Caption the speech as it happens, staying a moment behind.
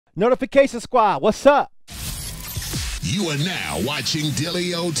Notification Squad, what's up? You are now watching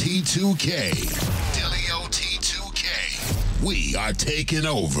Dillio T2K. Dillio T2K. We are taking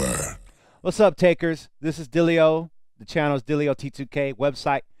over. What's up, takers? This is Dillio. The channel is Dillio T2K.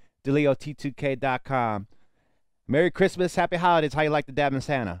 Website, DillioT2K.com. Merry Christmas, Happy Holidays. How you like the dab and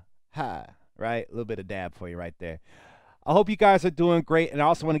Santa? Ha, right? A little bit of dab for you right there. I hope you guys are doing great, and I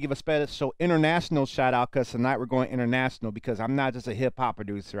also want to give a special international shout out because tonight we're going international because I'm not just a hip hop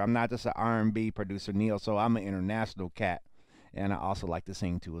producer, I'm not just an R&B producer, Neil, so I'm an international cat, and I also like to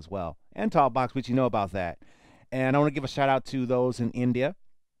sing too as well, and talk box, which you know about that. And I want to give a shout out to those in India.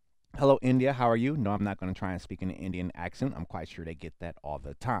 Hello, India, how are you? No, I'm not going to try and speak in an Indian accent. I'm quite sure they get that all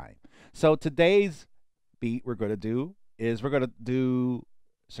the time. So today's beat we're going to do is we're going to do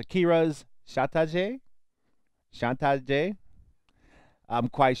Shakira's Chantaje. Chantaje. I'm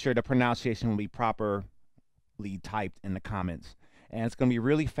quite sure the pronunciation will be properly typed in the comments. And it's going to be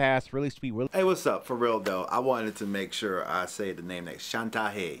really fast, really sweet. Really Hey, what's up? For real, though, I wanted to make sure I say the name next.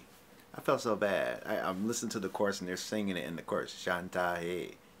 Chantaje. I felt so bad. I'm listening to the chorus and they're singing it in the chorus.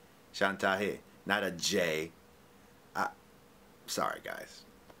 Chantaje. Chantaje. Not a J. Sorry, guys.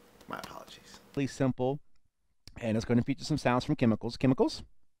 My apologies. really simple. And it's going to feature some sounds from Khemikals. Khemikals?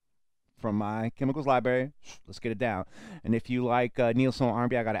 From my Khemikals library. Let's get it down. And if you like Neil Soul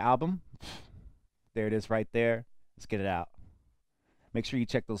R&B, I got an album. There it is right there. Let's get it out. Make sure you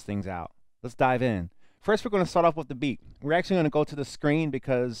check those things out. Let's dive in. First, we're going to start off with the beat. We're actually going to go to the screen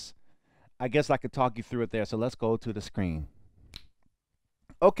because I guess I could talk you through it there. So let's go to the screen.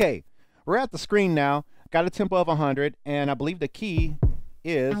 Okay, we're at the screen now. Got a tempo of 100, and I believe the key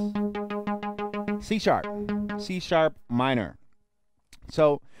is C sharp. C sharp minor.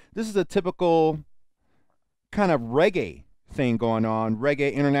 So this is a typical kind of reggae thing going on.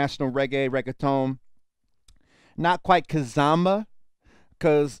 Reggae, international reggae, reggaeton. Not quite kazamba,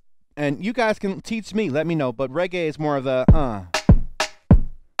 and you guys can teach me, let me know, but reggae is more of the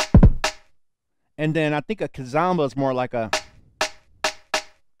and then I think a kazamba is more like a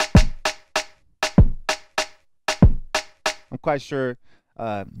I'm quite sure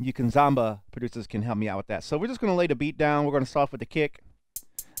you kazamba producers can help me out with that. So we're just going to lay the beat down. We're going to start off with the kick.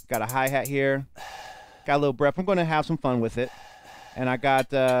 Got a hi-hat here. Got a little breath. I'm going to have some fun with it. And I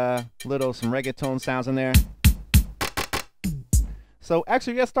got some reggaeton sounds in there. So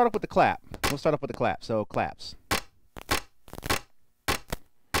actually, let's start off with the clap. We'll start off with the clap. So claps.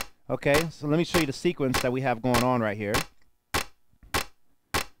 Okay, so let me show you the sequence that we have going on right here.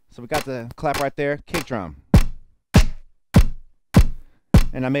 So we got the clap right there, kick drum.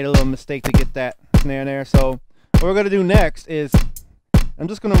 And I made a little mistake to get that snare in there. So what we're going to do next is I'm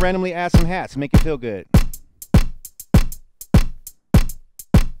just going to randomly add some hats to make it feel good.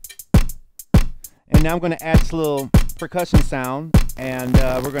 And now I'm going to add this little percussion sound, and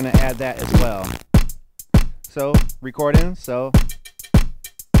we're going to add that as well. So recording, so.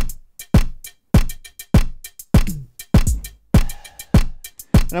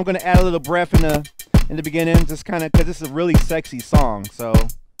 And I'm going to add a little breath in the beginning, just kind of because this is a really sexy song. So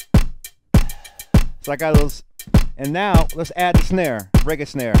I got those. And now let's add the snare, reggae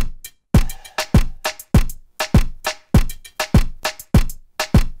snare.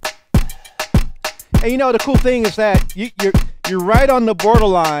 And you know the cool thing is that you're right on the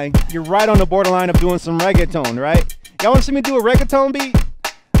borderline. You're right on the borderline of doing some reggaeton, right? Y'all want to see me do a reggaeton beat?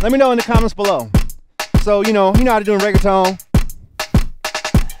 Let me know in the comments below. So you know how to do a reggaeton.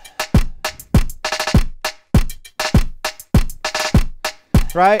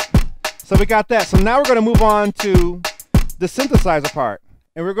 Right? So we got that. So now we're going to move on to the synthesizer part.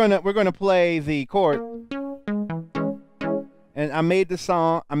 And we're going to play the chord. And I made this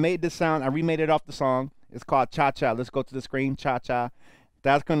sound, I remade it off the song. It's called Cha Cha. Let's go to the screen, Cha Cha.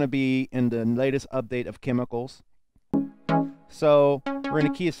 That's going to be in the latest update of Khemikals. So we're in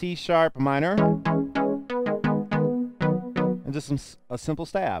the key of C sharp minor. And just a simple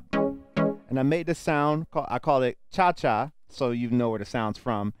stab. And I made this sound, I call it Cha Cha, so you know where the sound's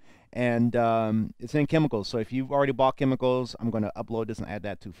from. And it's in Khemikals. So if you've already bought Khemikals, I'm going to upload this and add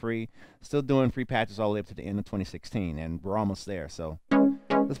that to free. Still doing free patches all the way up to the end of 2016, and we're almost there. So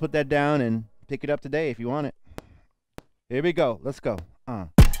let's put that down and pick it up today if you want it. Here we go. Let's go.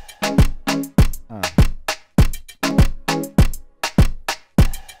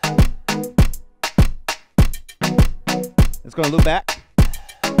 It's going to loop back.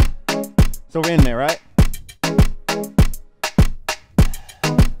 So we're in there, right?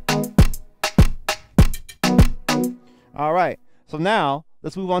 All right. So now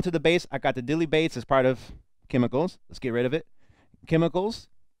let's move on to the bass. I got the Dillio bass as part of Khemikals. Let's get rid of it. Khemikals,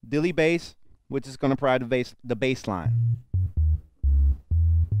 Dillio bass, which is going to provide the bass line.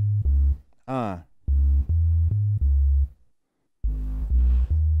 So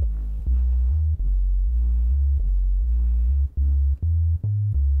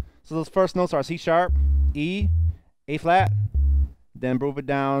those first notes are C sharp, E, A flat, then move it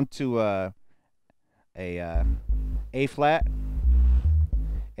down to A flat,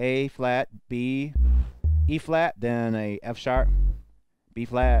 B, E flat, then a F sharp, B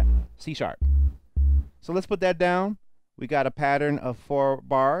flat, C sharp. So let's put that down. We got a pattern of 4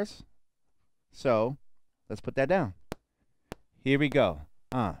 bars. So let's put that down. Here we go.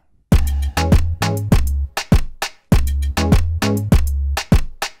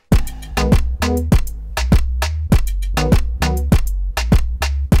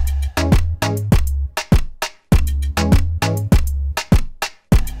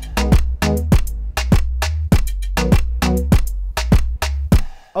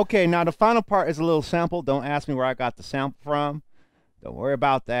 Okay, now the final part is a little sample. Don't ask me where I got the sample from. Don't worry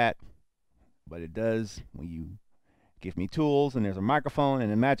about that. But it does, when you give me tools and there's a microphone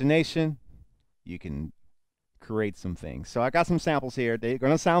and imagination, you can create some things. So I got some samples here. They're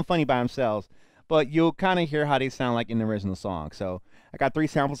going to sound funny by themselves, but you'll kind of hear how they sound like in the original song. So I got 3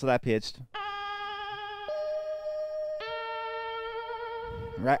 samples that I pitched.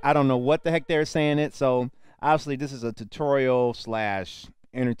 Right? I don't know what the heck they're saying it. So obviously this is a tutorial slash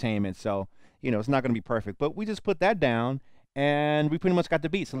entertainment, so you know it's not going to be perfect, but we just put that down and we pretty much got the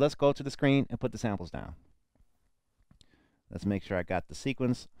beat. So let's go to the screen and put the samples down. Let's make sure I got the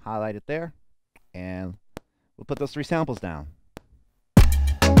sequence highlighted there, and we'll put those 3 samples down.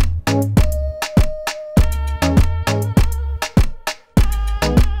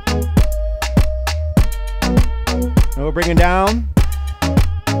 And we'll bring it down.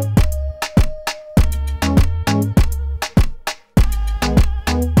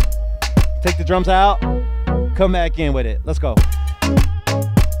 Take the drums out, come back in with it. Let's go.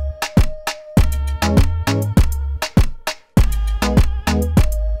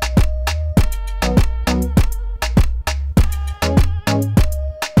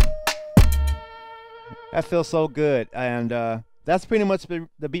 That feels so good. And that's pretty much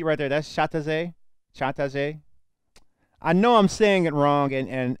the beat right there. That's Chantaje. Chantaje. I know I'm saying it wrong,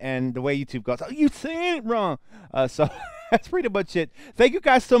 and the way YouTube goes, oh, you saying it wrong. So that's pretty much it. Thank you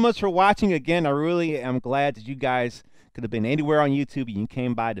guys so much for watching again. I really am glad that you guys could have been anywhere on YouTube and you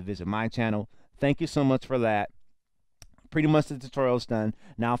came by to visit my channel. Thank you so much for that. Pretty much the tutorial's done.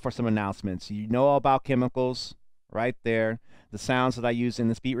 Now for some announcements. You know all about Khemikals right there. The sounds that I use in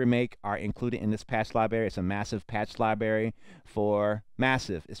this beat remake are included in this patch library. It's a massive patch library for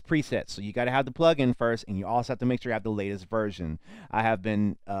massive. It's presets, so you got to have the plugin first, and you also have to make sure you have the latest version. I have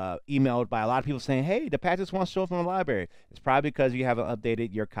been emailed by a lot of people saying, hey, the patches won't show up in the library. It's probably because you haven't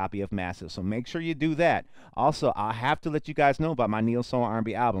updated your copy of Massive, so make sure you do that. Also, I have to let you guys know about my Neo Soul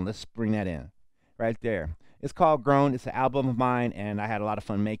R&B album. Let's bring that in right there. It's called Grown. It's an album of mine, and I had a lot of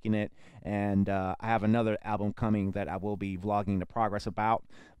fun making it. And I have another album coming that I will be vlogging the progress about,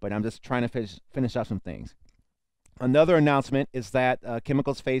 but I'm just trying to finish up some things. Another announcement is that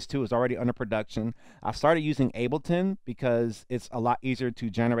Khemikals Phase 2 is already under production. I started using Ableton because it's a lot easier to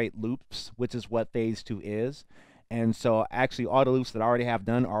generate loops, which is what Phase 2 is. And so actually all the loops that I already have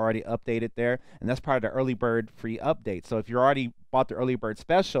done are already updated there, and that's part of the early bird free update. So if you already bought the early bird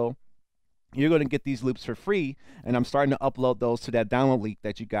special, you're going to get these loops for free, and I'm starting to upload those to that download link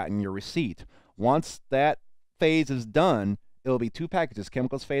that you got in your receipt. Once that phase is done, it'll be 2 packages,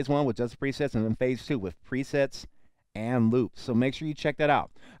 Khemikals Phase 1 with just presets, and then Phase 2 with presets and loops. So make sure you check that out.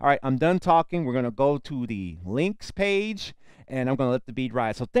 All right, I'm done talking. We're going to go to the links page, and I'm going to let the beat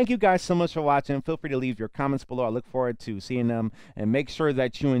ride. So thank you guys so much for watching. Feel free to leave your comments below. I look forward to seeing them, and make sure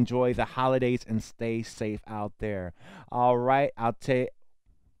that you enjoy the holidays and stay safe out there. All right,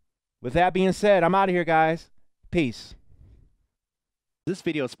 with that being said, I'm out of here, guys. Peace. This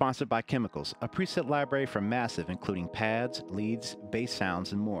video is sponsored by Khemikals, a preset library from Massive, including pads, leads, bass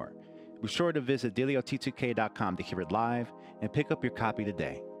sounds, and more. Be sure to visit DillioT2K.com to hear it live and pick up your copy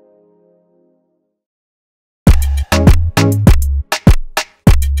today.